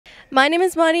My name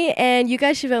is Monty, and you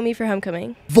guys should vote me for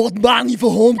homecoming. Vote Monty for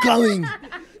homecoming.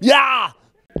 Yeah.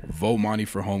 Vote Monty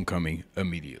for homecoming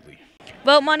immediately.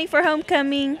 Vote Monty for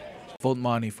homecoming. Vote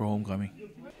Monty for homecoming.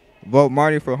 Vote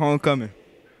Monty for homecoming.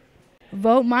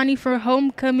 Vote Monty for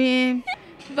homecoming.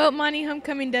 Vote Monty,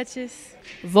 homecoming Duchess.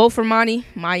 Vote for Monty,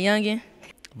 my youngin'.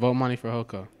 Vote Monty for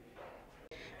Hoko.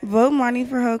 Vote Monty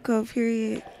for Hoko,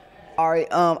 period. All right,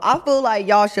 I feel like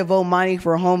y'all should vote Monty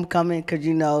for homecoming because,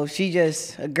 you know, she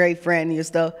just a great friend and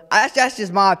stuff. That's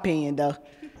just my opinion, though.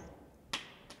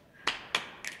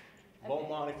 Vote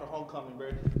Monty for homecoming,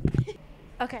 bro.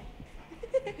 Okay.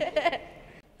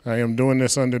 I am doing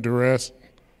this under duress.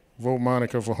 Vote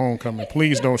Monica for homecoming.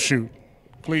 Please don't shoot.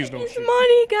 Please don't shoot.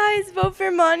 Monty, guys, vote for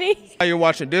Monty. You're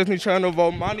watching Disney Channel,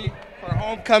 vote Monty for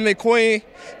homecoming queen.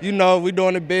 You know, we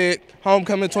doing it big.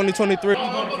 Homecoming 2023.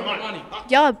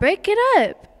 Y'all, break it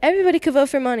up. Everybody could vote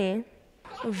for Monty.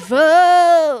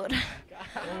 Vote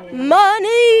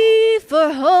Monty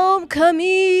for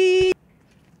homecoming.